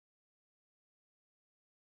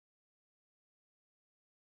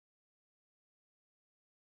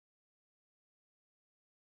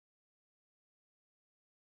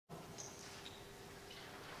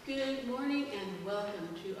Good morning and welcome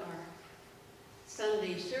to our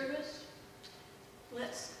Sunday service.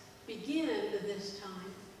 Let's begin this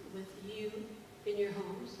time with you in your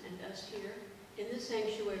homes and us here in the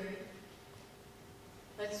sanctuary.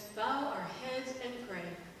 Let's bow our heads and pray.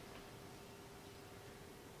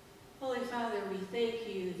 Holy Father, we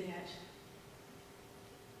thank you that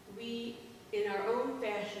we, in our own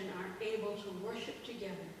fashion, are able to worship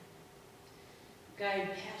together.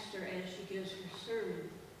 Guide Pastor as she gives her sermon.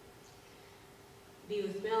 Be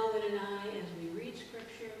with Melvin and I as we read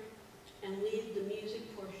Scripture and lead the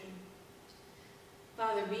music portion.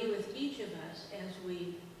 Father, be with each of us as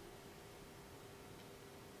we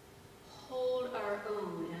hold our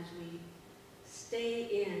own, as we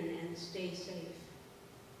stay in and stay safe.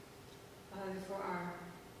 Father, for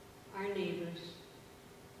our neighbors,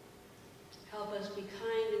 help us be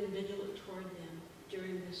kind and vigilant toward them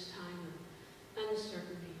during this time of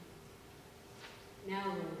uncertainty. Now,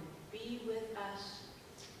 Lord, be with us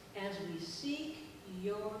as we seek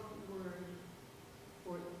your word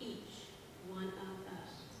for each one of us.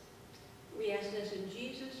 We ask this in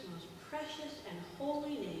Jesus' most precious and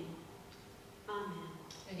holy name.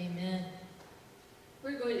 Amen. Amen.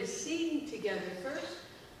 We're going to sing together first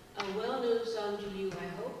a well-known song to you,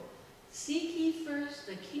 I hope. Seek ye first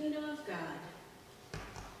the kingdom of God.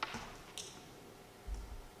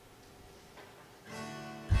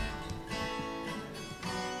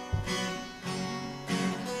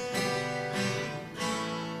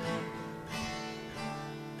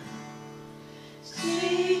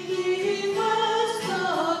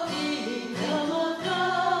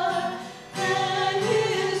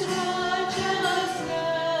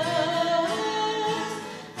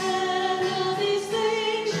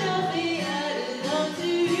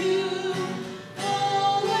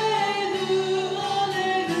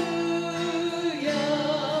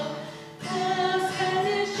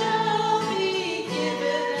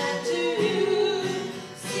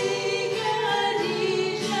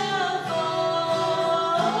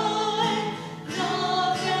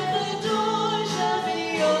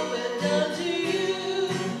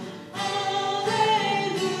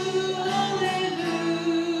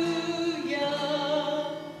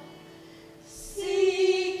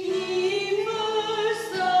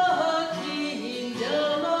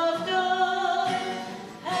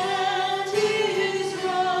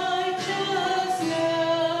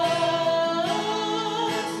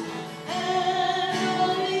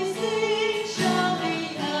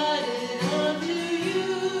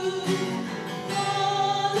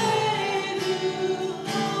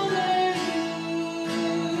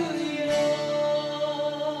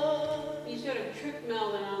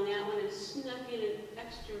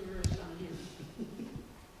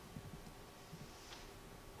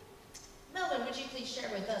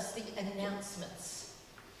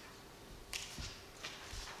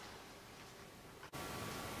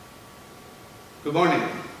 Good morning.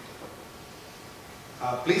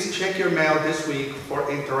 Please check your mail this week for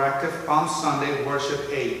interactive Palm Sunday worship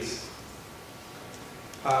aids.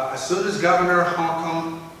 As soon as Governor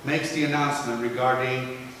Holcomb makes the announcement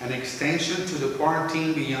regarding an extension to the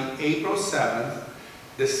quarantine beyond April 7th,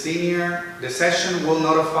 the session will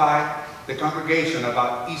notify the congregation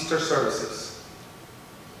about Easter services.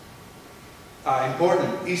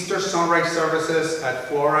 Important, Easter sunrise services at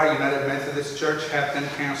Flora United Methodist Church have been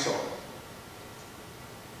canceled.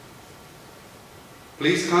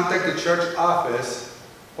 Please contact the church office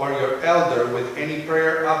or your elder with any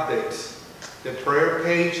prayer updates. The prayer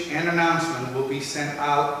page and announcement will be sent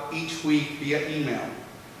out each week via email.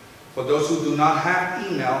 For those who do not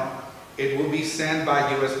have email, it will be sent by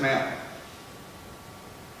U.S. mail.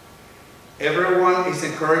 Everyone is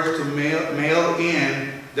encouraged to mail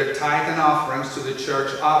in their tithe and offerings to the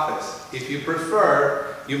church office. If you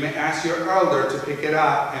prefer, you may ask your elder to pick it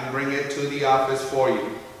up and bring it to the office for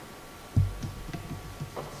you.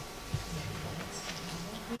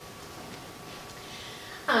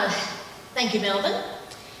 Thank you, Melvin.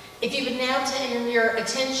 If you would now turn your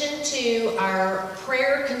attention to our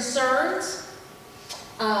prayer concerns.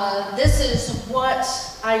 This is what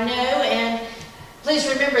I know, and please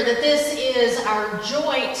remember that this is our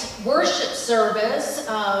joint worship service,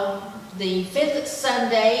 the 5th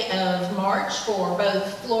Sunday of March for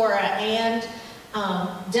both Flora and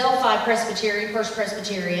Delphi Presbyterian, First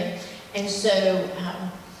Presbyterian. And so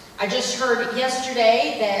I just heard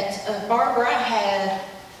yesterday that Barbara had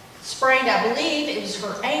sprained, I believe it was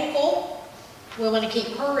her ankle. We want to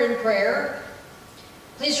keep her in prayer.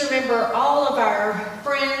 Please remember all of our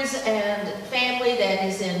friends and family that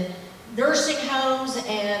is in nursing homes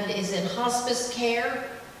and is in hospice care.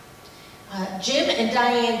 Jim and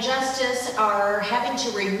Diane Justice are having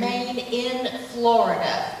to remain in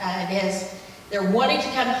Florida. They're wanting to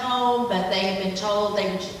come home, but they have been told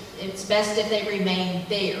it's best if they remain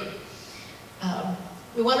there.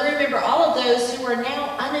 We want to remember all of those who are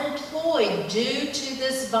now unemployed due to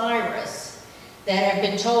this virus, that have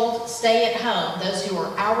been told stay at home, those who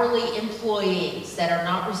are hourly employees that are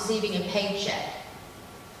not receiving a paycheck.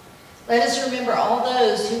 Let us remember all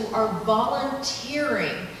those who are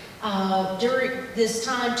volunteering during this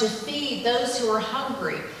time to feed those who are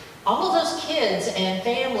hungry. All of those kids and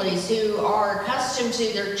families who are accustomed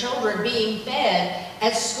to their children being fed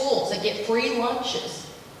at schools that get free lunches.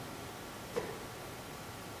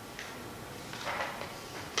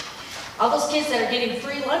 All those kids that are getting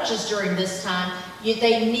free lunches during this time,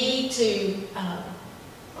 they need to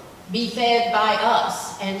be fed by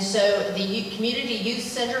us. And so the Community Youth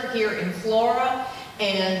Center here in Flora,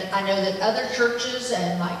 and I know that other churches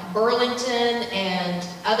and like Burlington and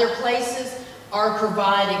other places are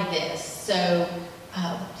providing this. So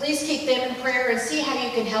please keep them in prayer and see how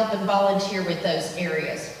you can help and volunteer with those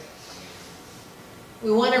areas.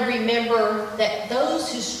 We want to remember that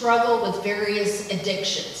those who struggle with various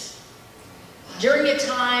addictions, during a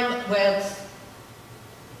time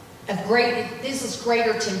this is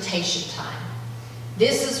greater temptation time.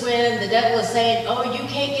 This is when the devil is saying, oh, you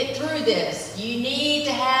can't get through this. You need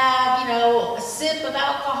to have, a sip of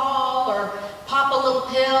alcohol or pop a little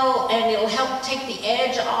pill, and it'll help take the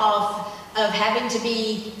edge off of having to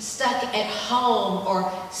be stuck at home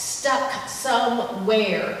or stuck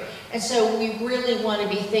somewhere. And so we really want to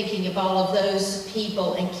be thinking of all of those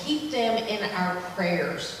people and keep them in our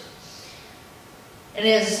prayers. And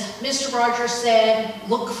as Mr. Rogers said,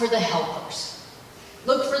 look for the helpers.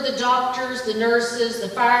 Look for the doctors, the nurses, the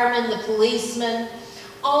firemen, the policemen,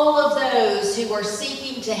 all of those who are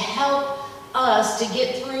seeking to help us to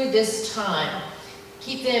get through this time.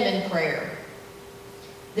 Keep them in prayer.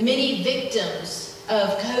 The many victims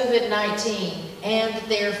of COVID-19 and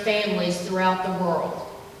their families throughout the world.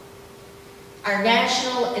 Our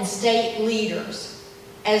national and state leaders,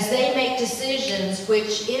 as they make decisions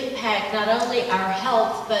which impact not only our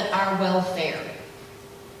health, but our welfare.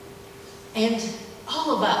 And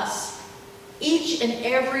all of us, each and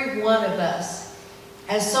every one of us,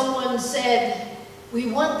 as someone said,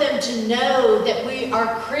 we want them to know that we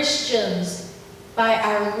are Christians by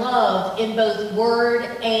our love in both word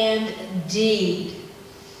and deed.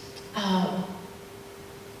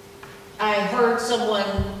 I heard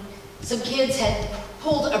some kids had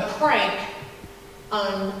pulled a prank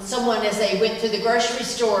on someone as they went through the grocery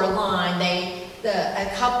store line.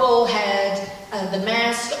 A couple had the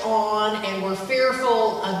mask on and were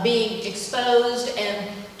fearful of being exposed, and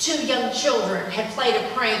two young children had played a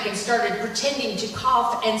prank and started pretending to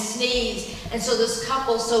cough and sneeze. And so this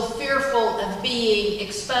couple, so fearful of being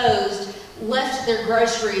exposed, left their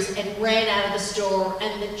groceries and ran out of the store,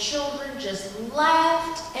 and the children just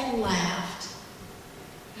laughed and laughed.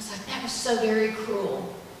 I was like, that was so very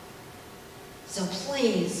cruel. So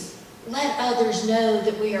please, let others know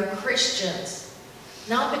that we are Christians,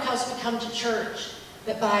 not because we come to church,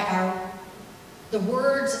 but by the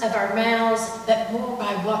words of our mouths, but more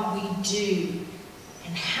by what we do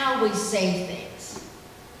and how we say things.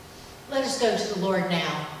 Let us go to the Lord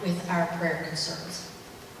now with our prayer concerns.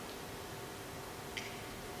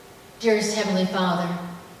 Dearest Heavenly Father,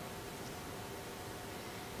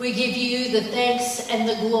 we give you the thanks and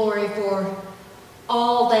the glory for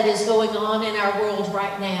all that is going on in our world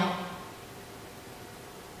right now.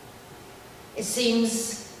 It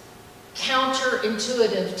seems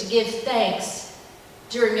counterintuitive to give thanks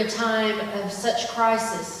during a time of such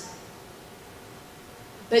crisis.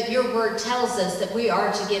 But your word tells us that we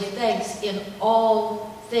are to give thanks in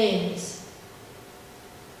all things.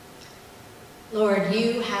 Lord,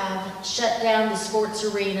 you have shut down the sports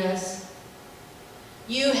arenas.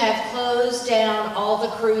 You have closed down all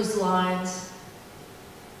the cruise lines.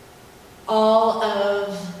 All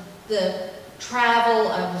of the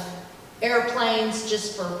travel of airplanes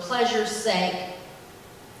just for pleasure's sake.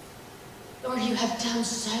 Lord, you have done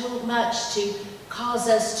so much to cause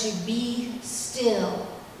us to be still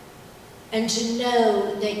and to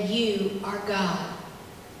know that you are God.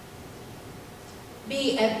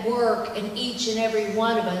 Be at work in each and every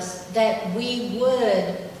one of us, that we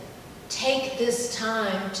would take this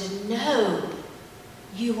time to know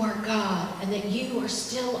you are God and that you are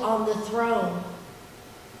still on the throne.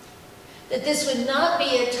 That this would not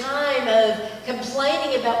be a time of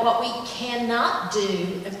complaining about what we cannot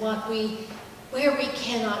do and where we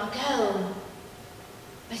cannot go,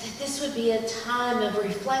 but that this would be a time of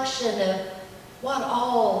reflection of what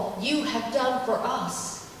all you have done for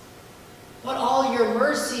us. what all your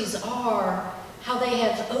mercies are, how they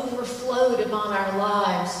have overflowed upon our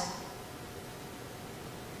lives.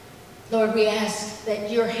 Lord, we ask that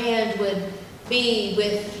your hand would be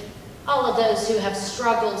with all of those who have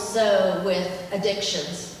struggled so with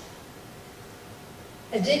addictions.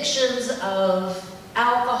 Addictions of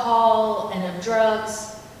alcohol and of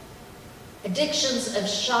drugs. Addictions of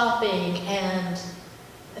shopping and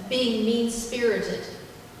of being mean-spirited.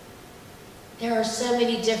 There are so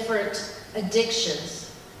many different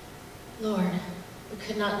addictions. Lord, we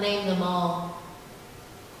could not name them all.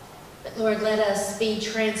 But Lord, let us be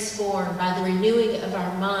transformed by the renewing of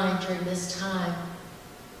our mind during this time,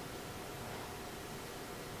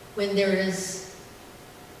 when there is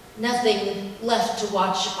nothing left to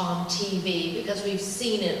watch on TV because we've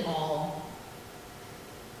seen it all.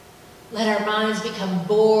 Let our minds become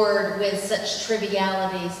bored with such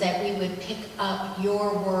trivialities that we would pick up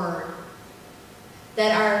your word.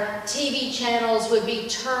 That our TV channels would be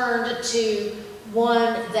turned to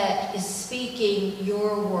one that is speaking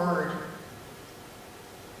your word.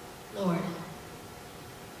 Lord,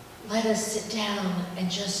 let us sit down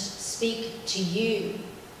and just speak to you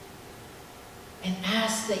and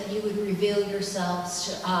ask that you would reveal yourselves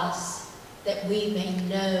to us, that we may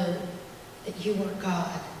know that you are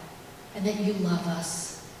God and that you love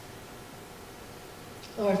us.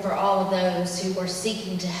 Lord, for all of those who are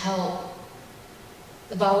seeking to help,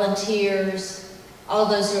 the volunteers, all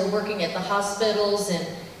those who are working at the hospitals and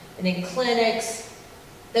in clinics,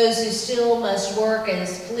 those who still must work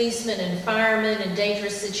as policemen and firemen in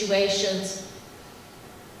dangerous situations.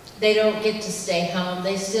 They don't get to stay home.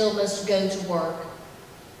 They still must go to work.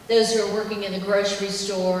 Those who are working in the grocery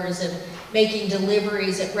stores and making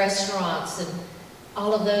deliveries at restaurants and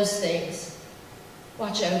all of those things.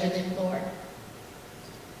 Watch over them, Lord.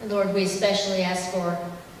 And Lord, we especially ask for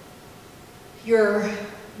your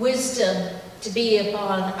wisdom to be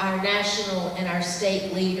upon our national and our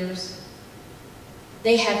state leaders.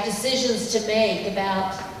 They have decisions to make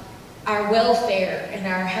about our welfare and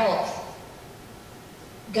our health.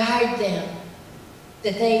 Guide them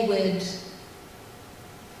that they would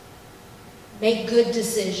make good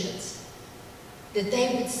decisions, that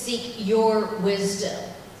they would seek your wisdom,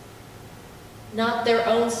 not their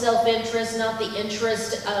own self-interest, not the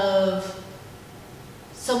interest of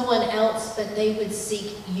someone else, but they would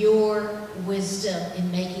seek your wisdom in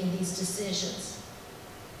making these decisions.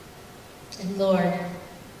 And Lord,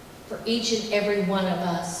 for each and every one of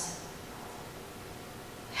us,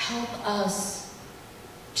 help us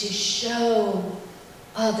to show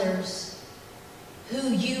others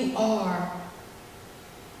who you are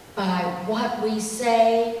by what we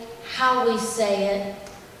say, how we say it,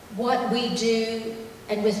 what we do,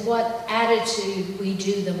 and with what attitude we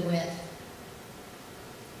do them with.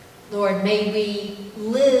 Lord, may we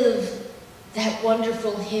live that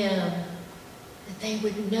wonderful hymn, that they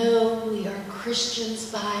would know we are Christians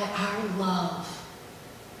by our love.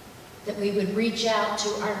 That we would reach out to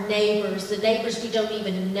our neighbors, the neighbors we don't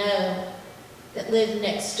even know, that live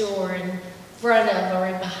next door, in front of or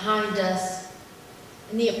in behind us,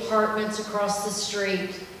 in the apartments across the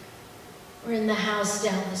street, or in the house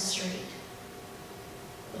down the street.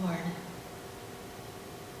 Lord,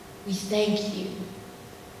 we thank you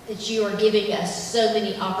that you are giving us so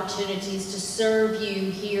many opportunities to serve you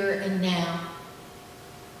here and now.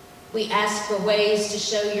 We ask for ways to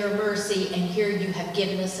show your mercy, and here you have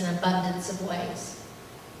given us an abundance of ways.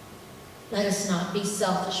 Let us not be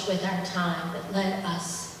selfish with our time, but let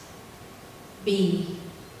us be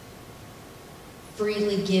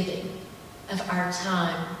freely giving of our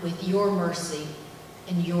time with your mercy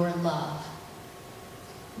and your love.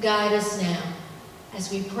 Guide us now as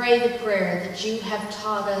we pray the prayer that you have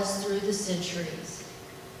taught us through the centuries.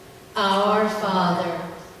 Our Father,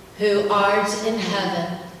 who art in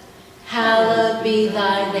heaven, hallowed be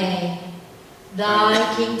thy name.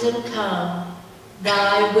 Thy kingdom come,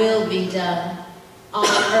 thy will be done, on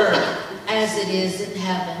earth as it is in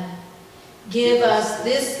heaven. Give us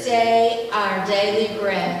this day our daily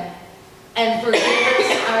bread, and forgive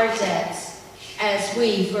us our debts, as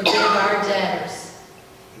we forgive our debtors.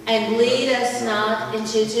 And lead us not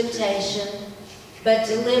into temptation, but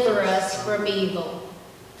deliver us from evil.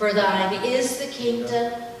 For thine is the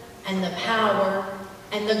kingdom, and the power,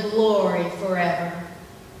 and the glory forever.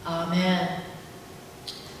 Amen.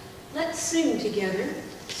 Let's sing together,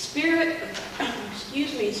 Spirit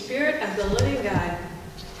of the living God.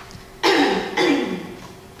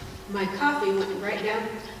 My coffee went right down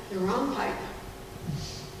the wrong pipe.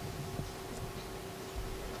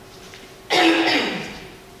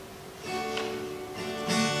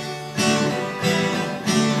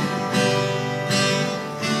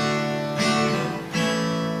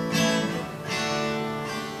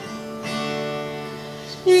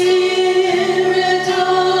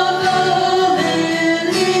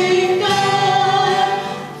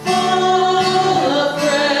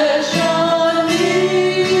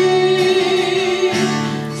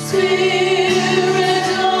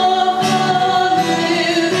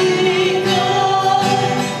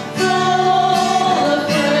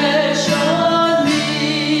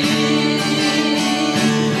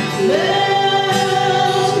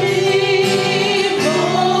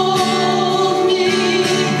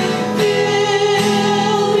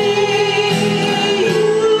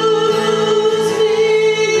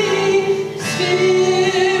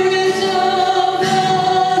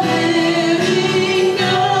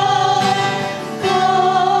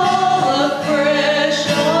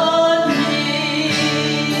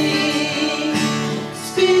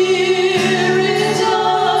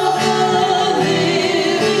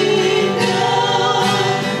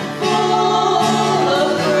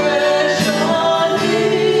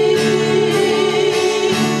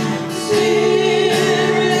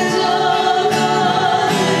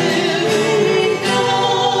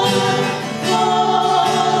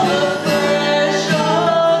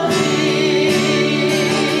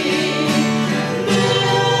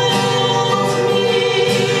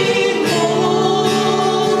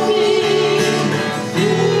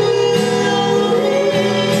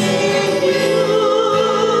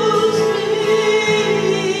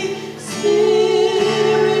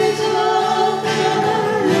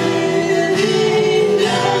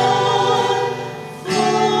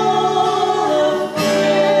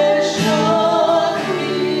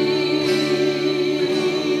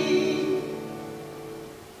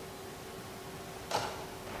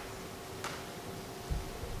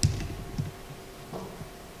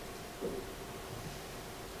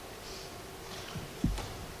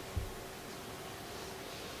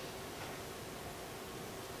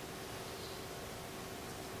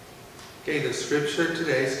 Okay, the scripture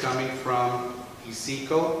today is coming from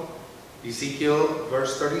Ezekiel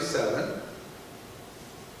verse 37,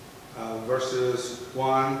 verses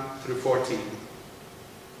 1 through 14.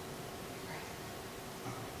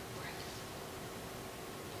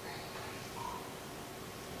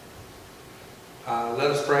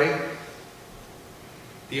 Let us pray.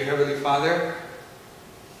 Dear Heavenly Father,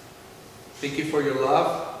 thank you for your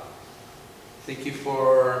love. Thank you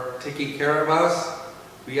for taking care of us.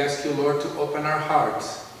 We ask you, Lord, to open our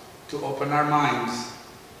hearts, to open our minds,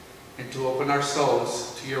 and to open our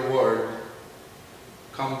souls to your word.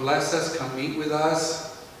 Come bless us, come meet with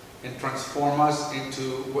us, and transform us into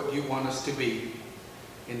what you want us to be.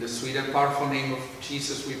 In the sweet and powerful name of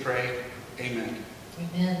Jesus we pray. Amen.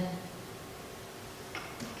 Amen.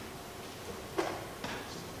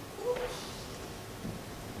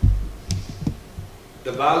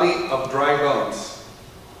 The valley of dry bones.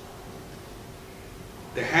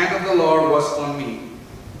 The hand of the Lord was on me,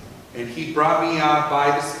 and he brought me out by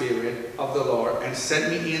the Spirit of the Lord and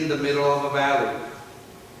set me in the middle of a valley.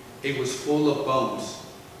 It was full of bones.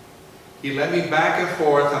 He led me back and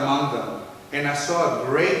forth among them, and I saw a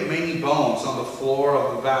great many bones on the floor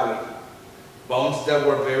of the valley, bones that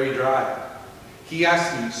were very dry. He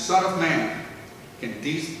asked me, Son of man, can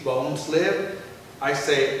these bones live? I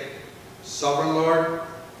say, Sovereign Lord,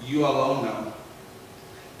 you alone know.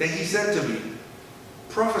 Then he said to me,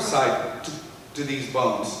 prophesy to these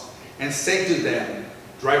bones, and say to them,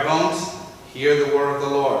 dry bones, hear the word of the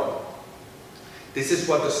Lord. This is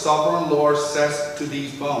what the sovereign Lord says to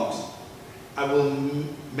these bones. I will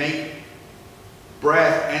make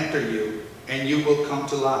breath enter you, and you will come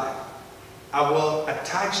to life. I will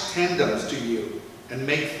attach tendons to you, and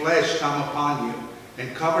make flesh come upon you,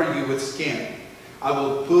 and cover you with skin. I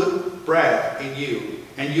will put breath in you,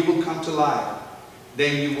 and you will come to life.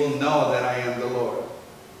 Then you will know that I am the Lord.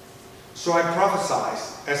 So I prophesied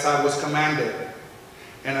as I was commanded.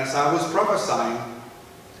 And as I was prophesying,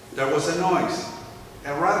 there was a noise,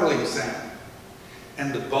 a rattling sound.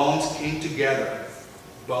 And the bones came together,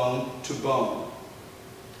 bone to bone.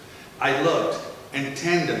 I looked, and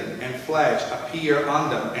tendon and flesh appeared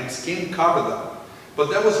on them, and skin covered them.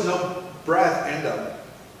 But there was no breath in them.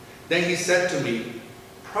 Then he said to me,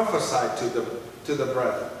 prophesy to the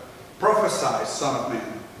breath. Prophesy, Son of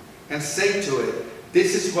Man, and say to it,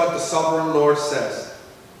 this is what the sovereign Lord says.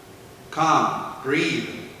 Come, breathe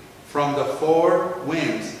from the four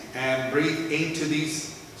winds, and breathe into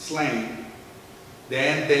these slain.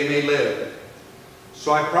 Then they may live.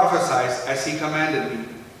 So I prophesied as he commanded me,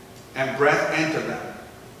 and breath entered them.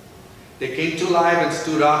 They came to life and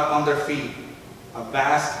stood up on their feet, a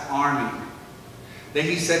vast army. Then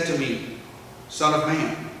he said to me, Son of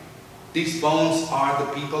man, these bones are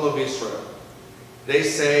the people of Israel. They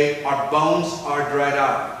say, our bones are dried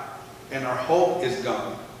up, and our hope is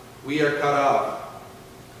gone. We are cut off.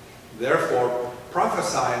 Therefore,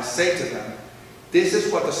 prophesy and say to them, this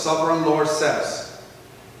is what the sovereign Lord says.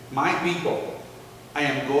 My people, I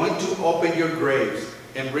am going to open your graves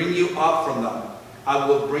and bring you up from them. I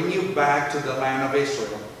will bring you back to the land of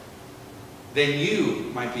Israel. Then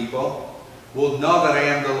you, my people, will know that I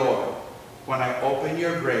am the Lord, when I open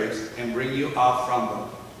your graves and bring you up from them.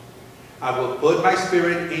 I will put my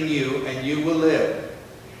spirit in you, and you will live,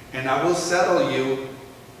 and I will settle you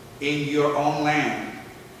in your own land.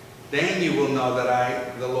 Then you will know that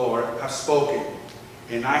I, the Lord, have spoken,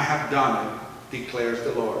 and I have done it, declares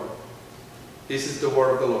the Lord. This is the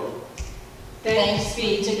word of the Lord. Thanks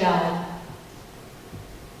be to God.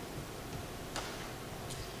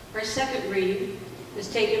 Our second reading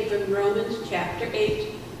is taken from Romans chapter 8,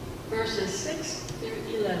 verses 6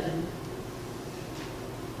 through 11.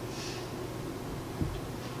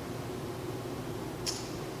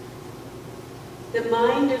 The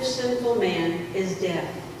mind of sinful man is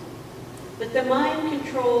death, but the mind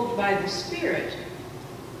controlled by the Spirit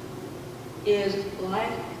is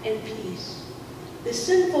life and peace. The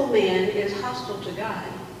sinful man is hostile to God.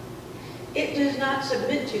 It does not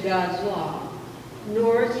submit to God's law,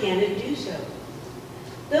 nor can it do so.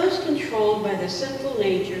 Those controlled by the sinful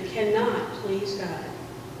nature cannot please God.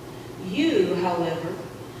 You, however,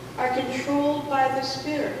 are controlled by the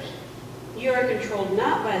Spirit. You are controlled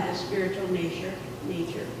not by the spiritual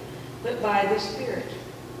nature, but by the Spirit.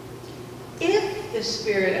 If the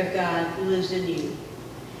Spirit of God lives in you,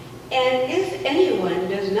 and if anyone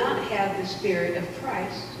does not have the Spirit of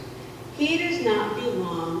Christ, he does not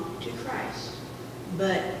belong to Christ.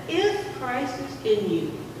 But if Christ is in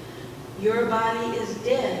you, your body is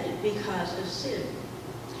dead because of sin,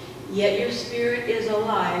 yet your spirit is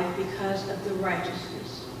alive because of the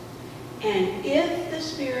righteousness. And if the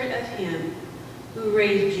Spirit of him who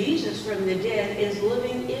raised Jesus from the dead is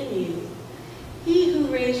living in you. He who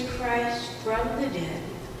raised Christ from the dead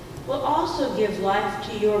will also give life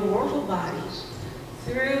to your mortal bodies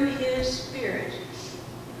through his Spirit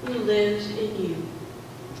who lives in you.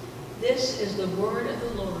 This is the word of the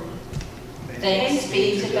Lord. Thanks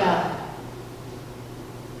be to God.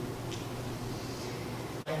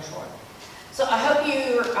 So I hope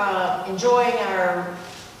you're enjoying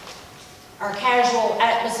our casual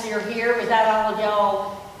atmosphere here without all of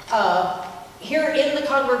y'all here in the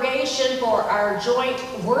congregation for our joint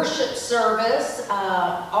worship service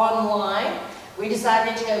online. We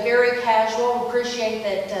decided to go very casual. Appreciate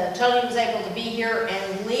that Tony was able to be here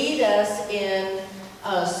and lead us in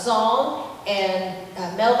song, and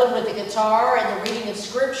Melvin with the guitar, and the reading of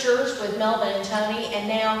scriptures with Melvin and Tony. And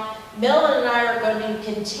now Melvin and I are going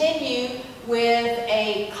to continue with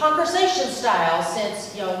a conversation style,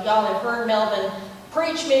 since y'all have heard Melvin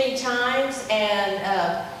preach many times, and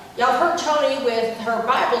y'all heard Tony with her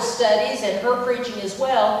Bible studies and her preaching as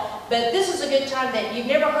well. But this is a good time that you've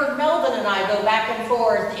never heard Melvin and I go back and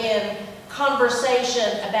forth in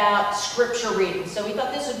conversation about scripture reading. So we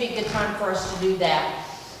thought this would be a good time for us to do that.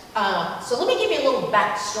 So let me give you a little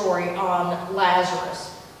backstory on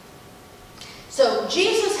Lazarus. So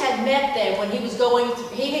Jesus had met them when he was going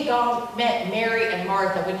through, met Mary and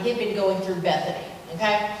Martha when he had been going through Bethany,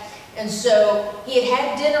 okay? And so he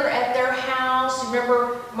had dinner at their house.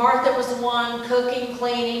 Remember, Martha was the one cooking,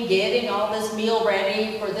 cleaning, getting all this meal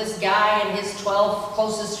ready for this guy and his 12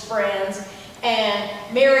 closest friends. And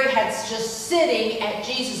Mary had just sitting at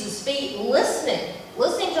Jesus' feet listening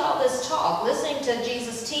to all this talk, listening to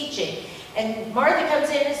Jesus teaching. And Martha comes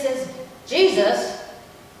in and says, Jesus,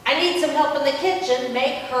 I need some help in the kitchen.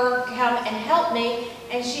 Make her come and help me.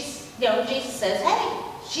 And she's, Jesus says, hey,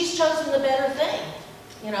 she's chosen the better thing.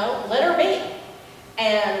 Let her be.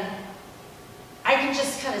 And I can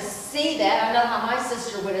just kind of see that. I know how my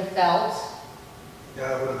sister would have felt.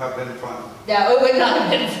 Yeah, it wouldn't have been fun. Yeah, it would not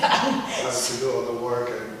have been fun. Have to do all the work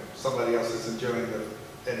and somebody else is enjoying it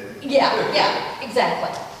anyway. Yeah,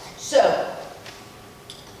 exactly. So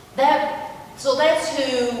that's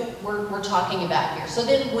who we're talking about here. So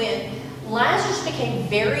then when Lazarus became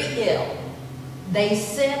very ill, they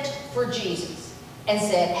sent for Jesus and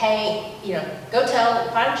said, hey,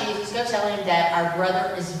 find Jesus, go tell him that our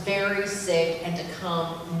brother is very sick and to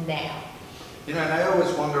come now. And I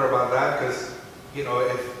always wonder about that, because,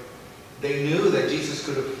 if they knew that Jesus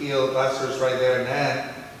could have healed Lazarus right there and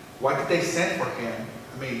then, why did they send for him?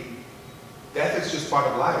 I mean, death is just part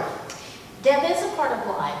of life. Death is a part of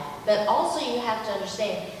life, but also you have to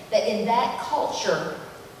understand that in that culture,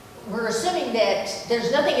 we're assuming that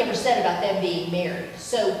there's nothing ever said about them being married.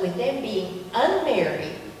 So with them being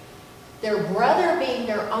unmarried, their brother being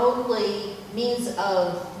their only means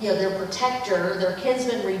of, their protector, their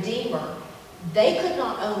kinsman redeemer, they could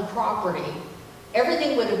not own property.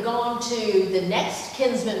 Everything would have gone to the next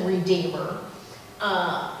kinsman redeemer.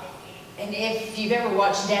 And if you've ever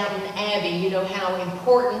watched Downton Abbey, you know how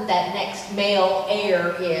important that next male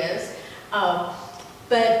heir is.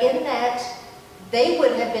 But in that, they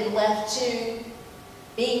would have been left to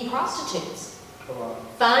being prostitutes.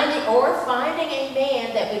 Finding a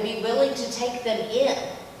man that would be willing to take them in.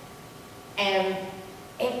 And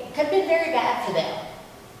it could have been very bad for them.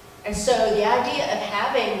 And so the idea of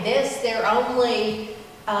having this, their only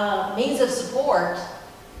means of support,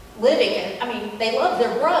 living, and they loved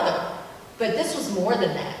their brother, but this was more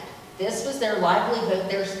than that. This was their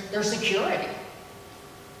livelihood, their security.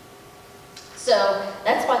 So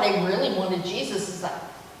that's why they really wanted Jesus. It's like,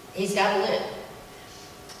 he's got to live.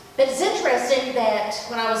 But it's interesting that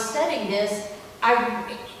when I was studying this,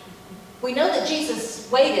 we know that Jesus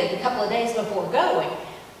waited a couple of days before going.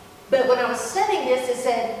 But when I was studying this, it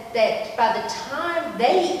said that by the time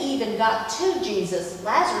they even got to Jesus,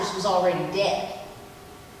 Lazarus was already dead.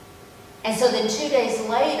 And so then 2 days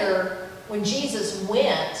later, when Jesus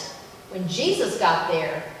got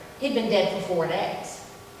there, he'd been dead for 4 days.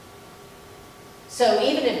 So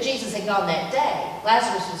even if Jesus had gone that day,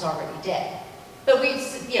 Lazarus was already dead. But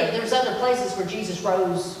there's other places where Jesus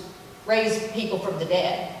raised people from the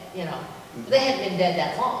dead, But they hadn't been dead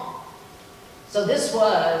that long. So this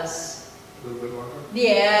was, a little bit longer?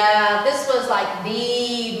 Yeah, this was like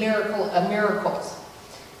the miracle of miracles.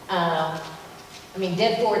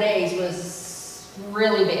 Dead 4 days was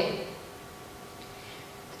really big.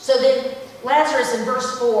 So then Lazarus in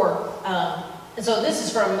verse 4, and so this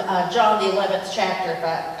is from John the 11th chapter, if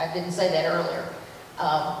I didn't say that earlier,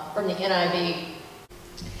 from the NIV.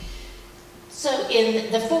 So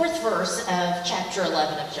in the 4th verse of chapter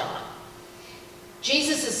 11 of John,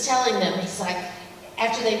 Jesus is telling them, he's like,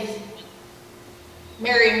 after they've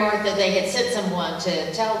Mary and Martha, they had sent someone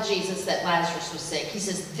to tell Jesus that Lazarus was sick. He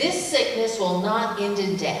says, this sickness will not end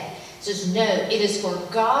in death. He says, no, it is for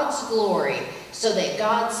God's glory, so that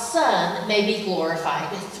God's Son may be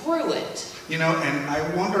glorified through it. You know, and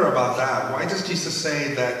I wonder about that. Why does Jesus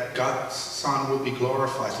say that God's Son will be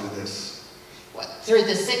glorified through this? What, through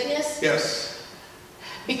the sickness? Yes.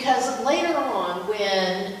 Because later on,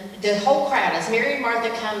 when the whole crowd, as Mary and Martha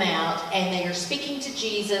come out, and they are speaking to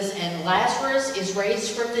Jesus, and Lazarus is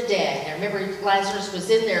raised from the dead. Now remember, Lazarus was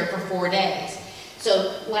in there for 4 days.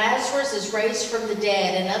 So Lazarus is raised from the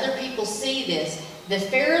dead, and other people see this. The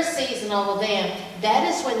Pharisees and all of them, that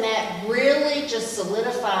is when that really just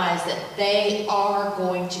solidifies that they are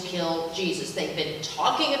going to kill Jesus. They've been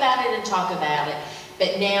talking about it and talk about it,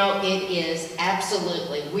 but now it is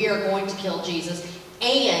absolutely, we are going to kill Jesus,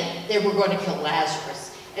 and they were going to kill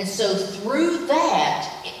Lazarus. And so through that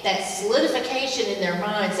solidification in their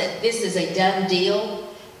minds that this is a done deal,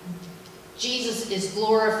 Jesus is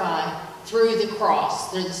glorified through the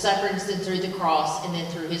cross, through the sufferings and through the cross, and then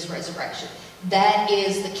through his resurrection. That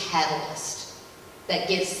is the catalyst that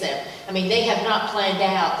gets them. I mean, they have not planned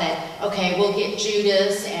out that, okay, we'll get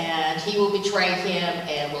Judas and he will betray him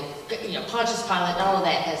and we'll, Pontius Pilate and all of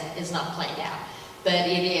that is not planned out. But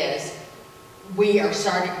it is, we are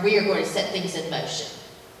going to set things in motion.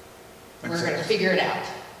 We're going to figure it out.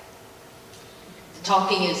 The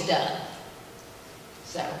talking is done.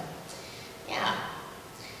 So, yeah.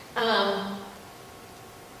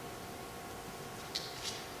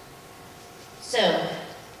 So,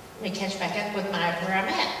 let me catch back up with where I'm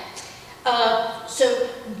at. So,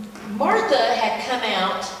 Martha had come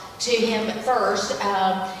out to him first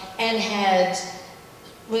and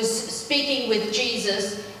was speaking with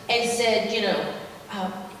Jesus and said,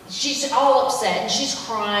 she's all upset and she's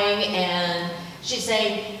crying and she's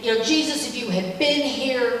saying, Jesus, if you had been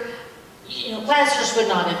here, Lazarus would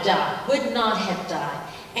not have died.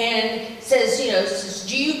 And says,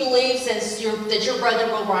 do you believe that your brother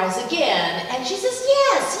will rise again? And she says,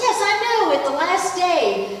 yes, I know, at the last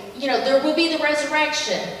day, there will be the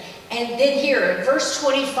resurrection. And then here, in verse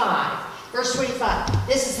 25,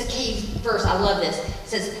 this is the key verse, I love this. It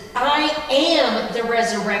says, I am the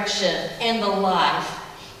resurrection and the life.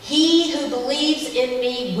 He who believes in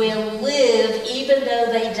me will live even though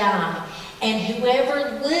they die. And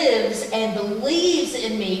whoever lives and believes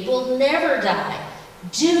in me will never die.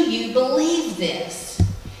 Do you believe this?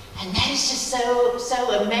 And that is just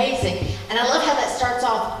so amazing. And I love how that starts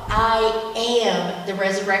off, I am the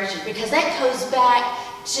resurrection, because that goes back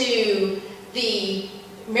to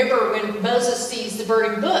remember when Moses sees the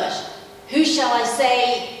burning bush, who shall I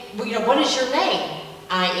say, what is your name?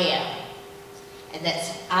 I am. And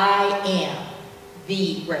that's, I am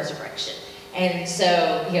the resurrection. And so,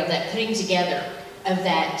 that putting together of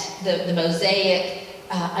that, the Mosaic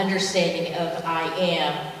understanding of I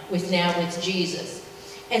am with Jesus.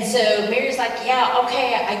 And so Mary's like, yeah,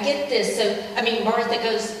 okay, I get this. So, Martha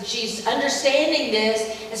goes, she's understanding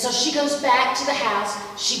this, and so she goes back to the house.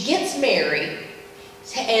 She gets Mary,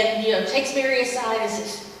 and, takes Mary aside and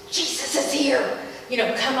says, Jesus is here,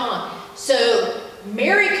 come on. So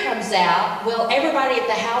Mary comes out. Well, everybody at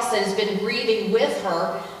the house that has been grieving with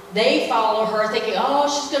her, they follow her thinking, oh,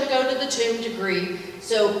 she's going to go to the tomb to grieve.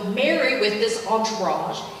 So Mary with this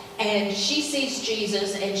entourage, and she sees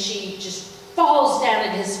Jesus, and she just falls down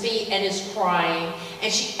at his feet and is crying.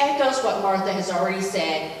 And she echoes what Martha has already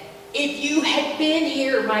said. If you had been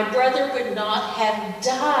here, my brother would not have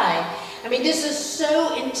died. This is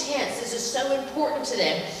so intense. This is so important to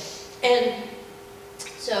them. And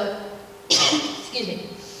so, excuse me.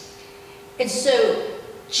 And so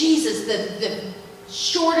Jesus, the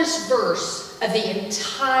shortest verse of the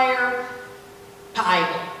entire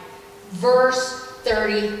Bible, verse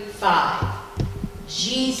 35,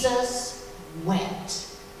 Jesus wept.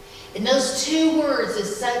 And those two words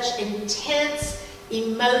is such intense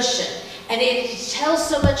emotion, and it tells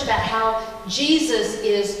so much about how Jesus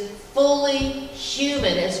is fully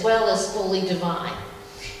human as well as fully divine.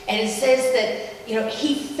 And it says that,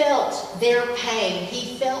 he felt their pain,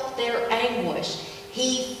 he felt their anguish,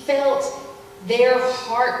 he felt their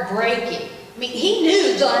heart breaking. He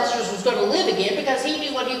knew Lazarus was going to live again because he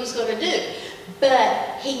knew what he was going to do.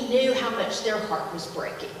 But he knew how much their heart was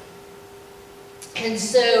breaking. And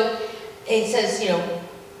so it says,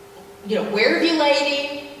 where have you laid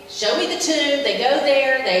him? Show me the tomb. They go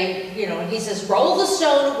there. And he says, roll the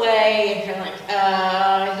stone away. And they're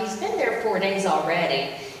like, he's been there 4 days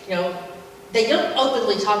already. They don't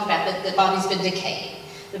openly talk about that the body's been decaying.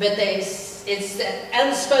 But it's that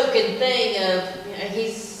unspoken thing of,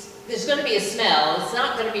 there's going to be a smell. It's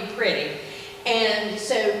not going to be pretty. And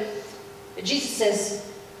so But Jesus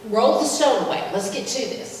says, roll the stone away. Let's get to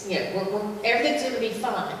this. You know, everything's going to be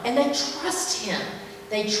fine. And they trust him.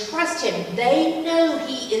 They trust him. They know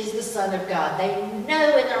he is the Son of God. They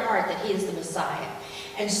know in their heart that he is the Messiah.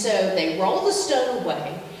 And so they roll the stone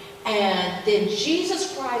away. And then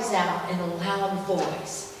Jesus cries out in a loud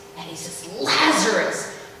voice. And he says,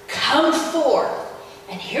 Lazarus, come forth.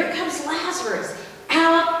 And here comes Lazarus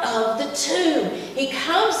out of the tomb. He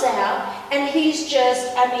comes out and he's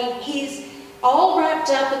just, he's all wrapped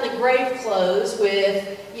up in the grave clothes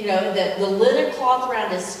with, you know, the linen cloth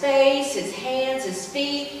around his face, his hands, his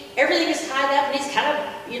feet. Everything is tied up and he's kind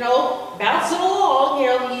of, you know, bouncing along. You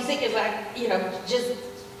know, you think it's like, you know, just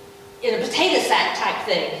in a potato sack type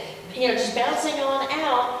thing. You know, just bouncing on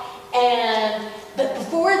out. But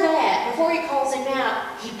before that, before he calls him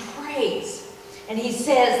out, he prays. And he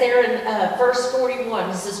says there in verse 41,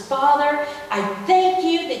 he says, Father, I thank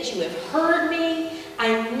you that you have heard me.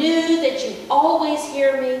 I knew that you always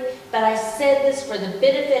hear me, but I said this for the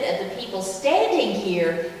benefit of the people standing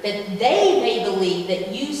here, that they may believe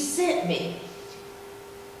that you sent me.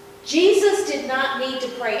 Jesus did not need to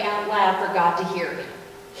pray out loud for God to hear him.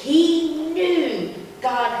 He knew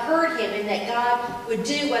God heard him and that God would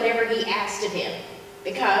do whatever he asked of him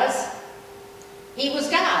because he was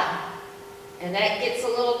God. And that gets a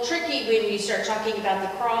little tricky when you start talking about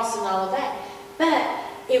the cross and all of that.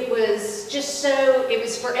 But it was just so, it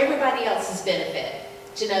was for everybody else's benefit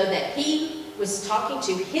to know that he was talking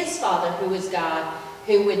to his Father, who is God,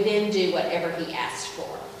 who would then do whatever he asked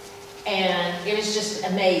for. And it was just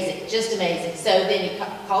amazing, just amazing. So then he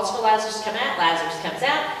calls for Lazarus to come out. Lazarus comes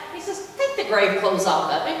out. And he says, take the grave clothes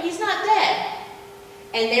off of him. He's not dead.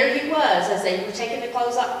 And there he was, as they were taking the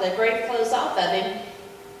grave clothes off of him.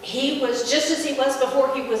 He was just as he was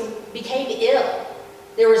before he became ill.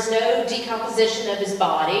 There was no decomposition of his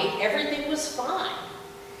body. Everything was fine.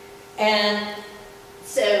 And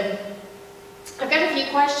so I've got a few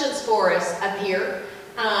questions for us up here.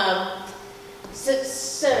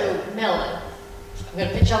 So Melvin, I'm going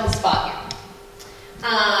to put you on the spot here.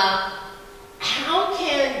 How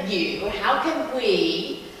can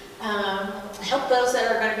we help those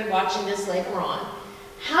that are going to be watching this later on?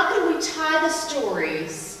 How can we tie the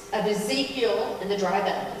stories of Ezekiel and the dry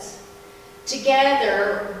bones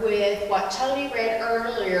together with what Tony read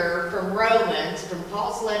earlier from Romans, from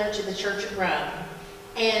Paul's letter to the church of Rome,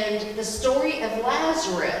 and the story of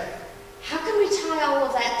Lazarus? How can we tie all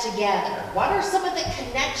of that together? What are some of the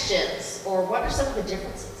connections, or what are some of the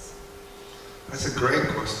differences? That's a great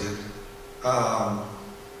question.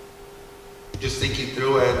 Just thinking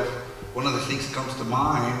through it, one of the things that comes to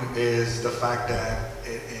mind is the fact that,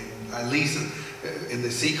 at least in the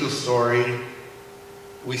Ezekiel story,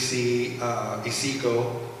 we see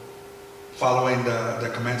Ezekiel following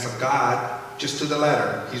the commands of God just to the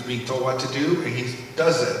letter. He's being told what to do, and he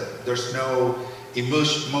does it. There's no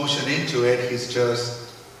emotion into it. He's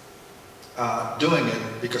just doing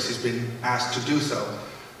it because he's been asked to do so.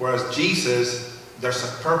 Whereas Jesus, there's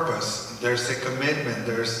a purpose, there's a commitment,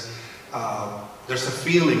 there's a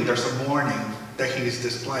feeling, there's a mourning that he is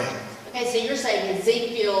displaying. Okay, so you're saying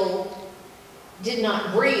Ezekiel did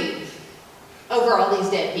not grieve over all these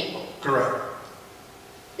dead people. Correct.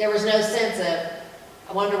 There was no sense of,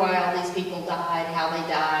 I wonder why all these people died, how they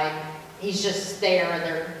died. He's just there and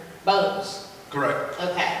they're bones. Correct.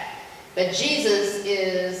 Okay. But Jesus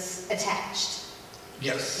is attached.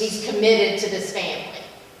 Yes. He's committed to this family.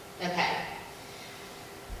 Okay.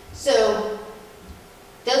 So,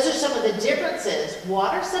 those are some of the differences.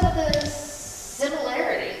 What are some of the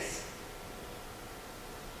similarities?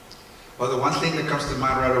 Well, the one thing that comes to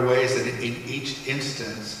mind right away is that in each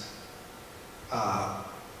instance,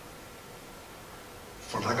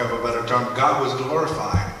 for lack of a better term, God was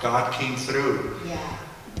glorified. God came through. Yeah.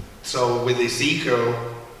 So with Ezekiel,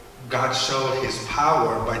 God showed his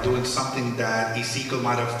power by doing something that Ezekiel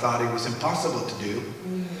might have thought it was impossible to do.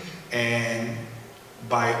 Mm-hmm. And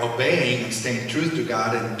by obeying and staying true to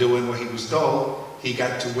God and doing what he was told, he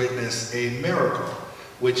got to witness a miracle.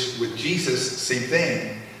 Which with Jesus, same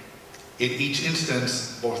thing. In each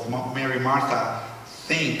instance, both Mary and Martha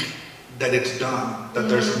think that it's done, that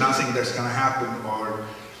there's nothing that's going to happen, or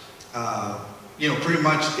pretty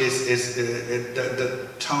much is the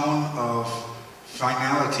tone of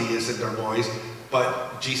finality is in their voice.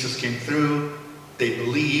 But Jesus came through, they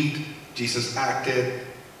believed, Jesus acted,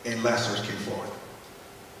 and Lazarus came forth.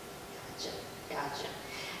 Gotcha.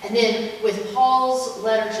 And then with Paul's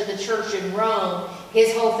letter to the church in Rome,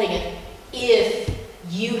 his whole thing is, if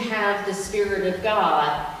you have the Spirit of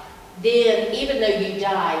God, then even though you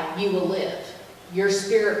die, you will live. Your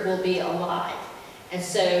spirit will be alive. And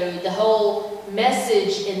so the whole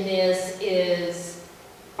message in this is,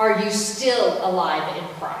 are you still alive in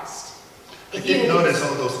Christ? I did notice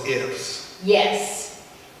all those ifs. Yes.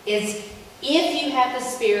 It's if you have the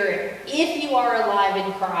Spirit, if you are alive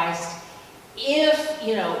in Christ, if,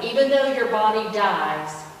 even though your body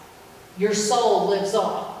dies, your soul lives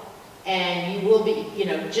on. And you will be,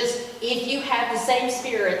 just if you have the same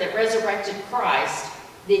Spirit that resurrected Christ,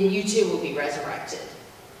 then you too will be resurrected.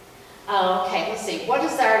 Okay, let's see. What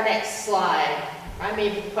is our next slide? I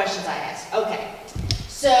mean, the questions I asked. Okay.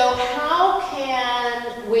 So how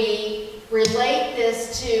can we relate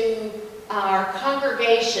this to our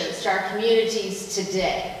congregations, to our communities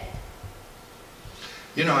today?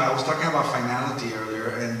 I was talking about finality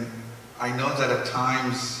earlier, and I know that at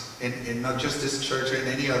times, in not just this church, in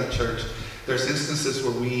any other church, there's instances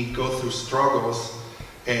where we go through struggles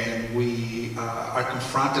and we are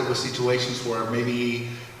confronted with situations where maybe,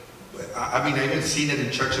 I've even seen it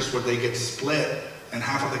in churches where they get split and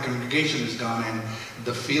half of the congregation is gone, and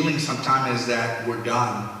the feeling sometimes is that we're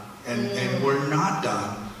done, and we're not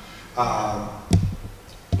done.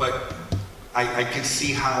 But I can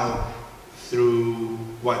see how through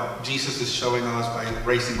what Jesus is showing us by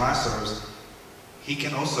raising Lazarus, he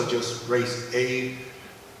can also just raise a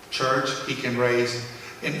church. He can raise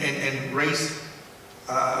and raise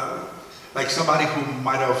like somebody who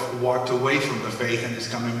might have walked away from the faith and is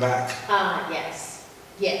coming back.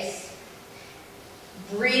 Yes.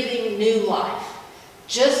 Breathing new life.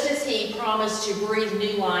 Just as he promised to breathe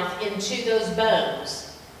new life into those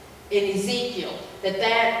bones in Ezekiel,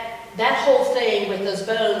 that whole thing with those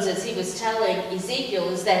bones, as he was telling Ezekiel,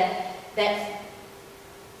 is that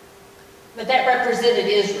represented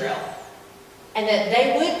Israel. And that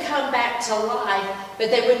they would come back to life, but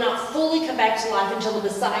they would not fully come back to life until the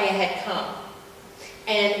Messiah had come.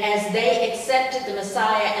 And as they accepted the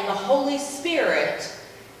Messiah and the Holy Spirit,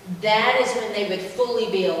 that is when they would fully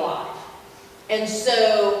be alive. And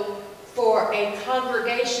so for a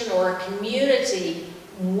congregation or a community,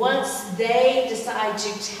 once they decide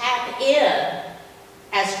to tap in,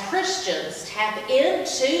 as Christians, tap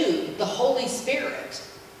into the Holy Spirit,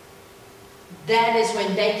 that is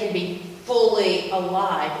when they can be fully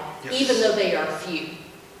alive, yes, even though they are few.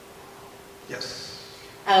 Yes.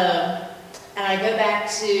 And I go back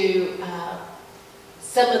to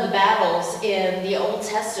some of the battles in the Old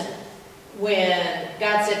Testament when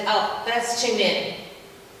God said, oh, that's too many.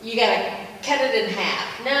 You got to cut it in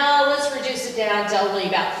half. No, let's reduce it down to only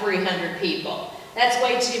about 300 people. That's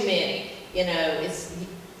way too many. You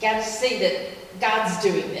got to see that God's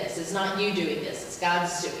doing this. It's not you doing this. It's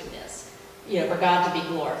God's doing this. For God to be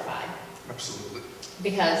glorified. Absolutely.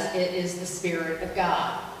 Because it is the Spirit of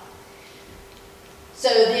God. So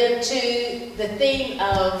then to the theme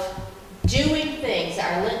of doing things,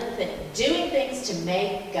 our Lenten thing, doing things to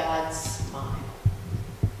make God smile.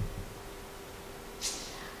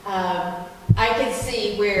 I can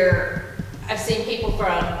see where I've seen people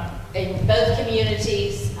in both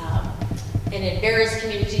communities and in various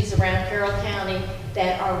communities around Carroll County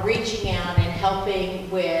that are reaching out and helping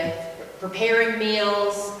with preparing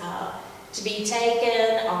meals to be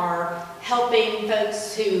taken, or helping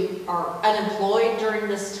folks who are unemployed during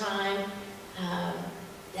this time,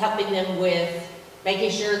 helping them with making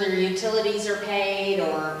sure their utilities are paid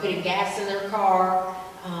or putting gas in their car.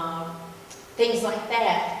 Things like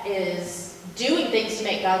that is doing things to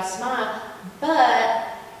make God smile,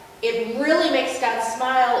 but it really makes God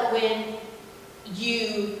smile when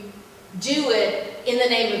you do it in the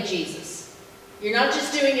name of Jesus. You're not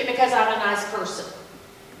just doing it because I'm a nice person.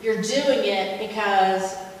 You're doing it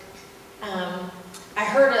because I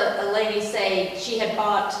heard a lady say she had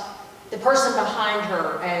bought the person behind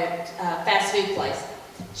her at a fast food place.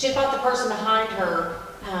 She had bought the person behind her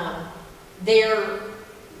their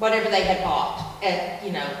whatever they had bought at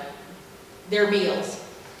their meals.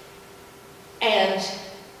 And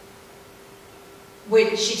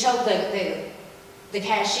when she told the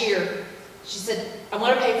cashier, she said, I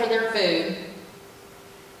want to pay for their food.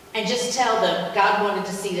 And just tell them God wanted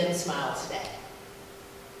to see them smile today.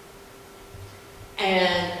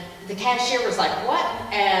 And the cashier was like, what?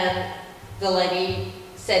 And the lady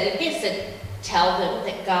said it again, said, tell them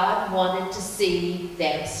that God wanted to see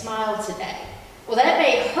them smile today. Well, that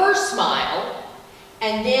made her smile.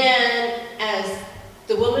 And then as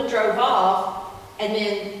the woman drove off, and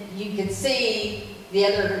then you could see the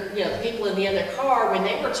other, the people in the other car, when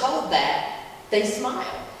they were told that, they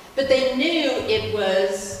smiled. But they knew it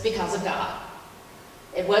was because of God.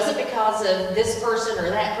 It wasn't because of this person or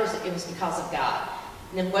that person. It was because of God.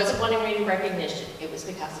 And it wasn't wanting any recognition. It was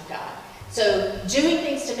because of God. So doing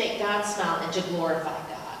things to make God smile and to glorify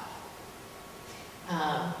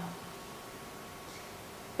God.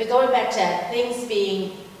 But going back to things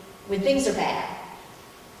being, when things are bad,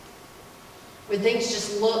 when things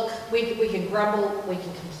just look, we can grumble, we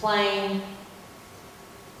can complain,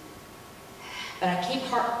 but I keep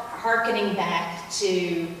hearkening back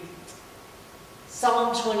to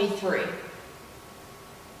Psalm 23.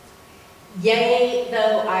 Yea,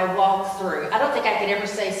 though I walk through. I don't think I could ever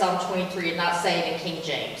say Psalm 23 and not say it in King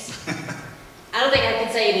James. I don't think I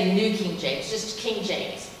could say it in New King James, just King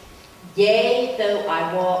James. Yea, though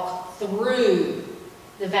I walk through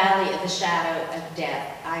the valley of the shadow of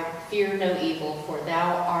death, I fear no evil, for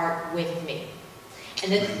thou art with me.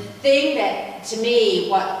 And the thing that, to me,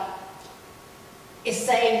 what is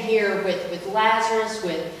saying here with Lazarus,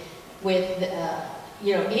 if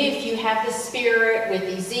you have the Spirit, with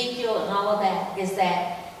Ezekiel and all of that, is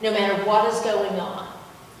that no matter what is going on,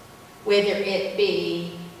 whether it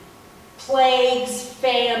be plagues,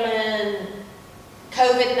 famine,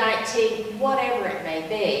 COVID-19, whatever it may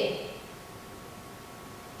be,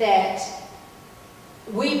 that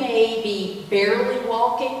we may be barely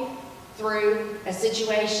walking through a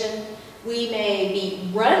situation, we may be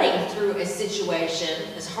running through a situation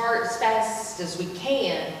as hard, as fast as we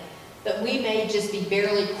can, but we may just be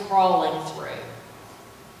barely crawling through.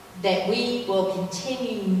 That we will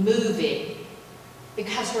continue moving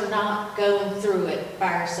because we're not going through it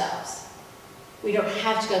by ourselves. We don't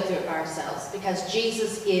have to go through it by ourselves because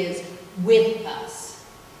Jesus is with us.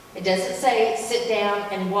 It doesn't say sit down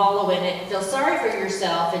and wallow in it and feel sorry for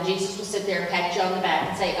yourself and Jesus will sit there and pat you on the back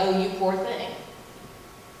and say, oh, you poor thing.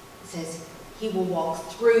 It says he will walk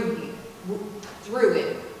through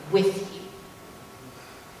it with you.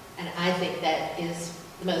 And I think that is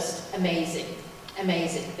the most amazing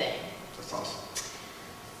thing. That's awesome.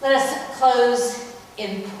 Let us close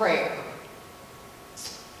in prayer.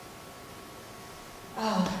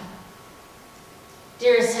 Oh,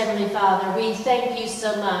 dearest Heavenly Father, we thank you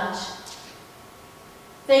so much.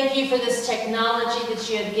 Thank you for this technology that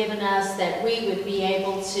you have given us, that we would be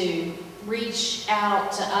able to reach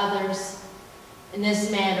out to others in this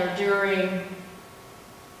manner during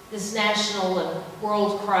this national and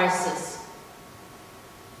world crisis.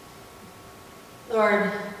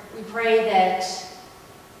 Lord, we pray that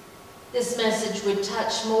this message would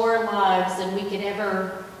touch more lives than we could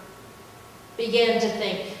ever begin to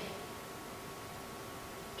think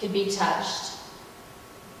could be touched.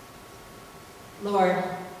 Lord,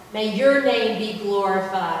 may your name be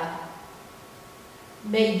glorified.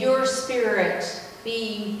 May your Spirit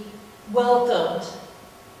be welcomed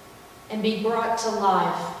and be brought to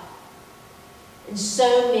life in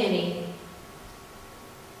so many.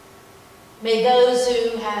 May those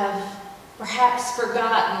who have perhaps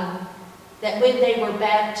forgotten that when they were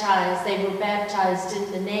baptized in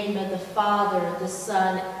the name of the Father, the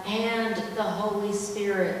Son, and the Holy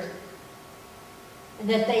Spirit. And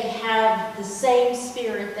that they have the same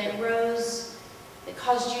Spirit that rose, that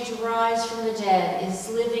caused you to rise from the dead, is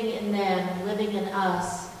living in them, living in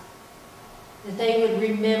us. That they would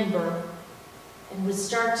remember and would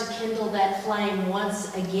start to kindle that flame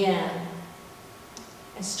once again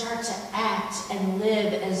and start to act and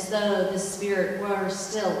live as though the Spirit were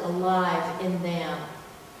still alive in them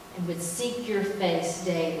and would seek your face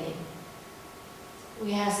daily.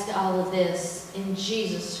 We ask all of this in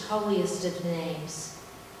Jesus' holiest of names.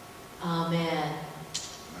 Amen.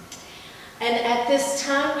 And at this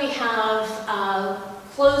time we have a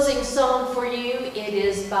closing song for you. It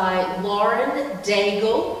is by Lauren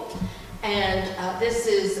Daigle. And this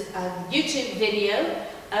is a YouTube video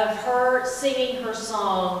of her singing her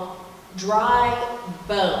song, Dry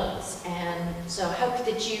Bones. And so I hope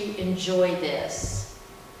that you enjoy this.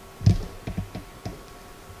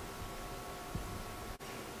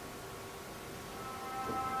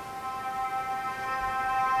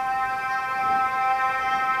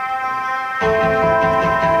 Thank you.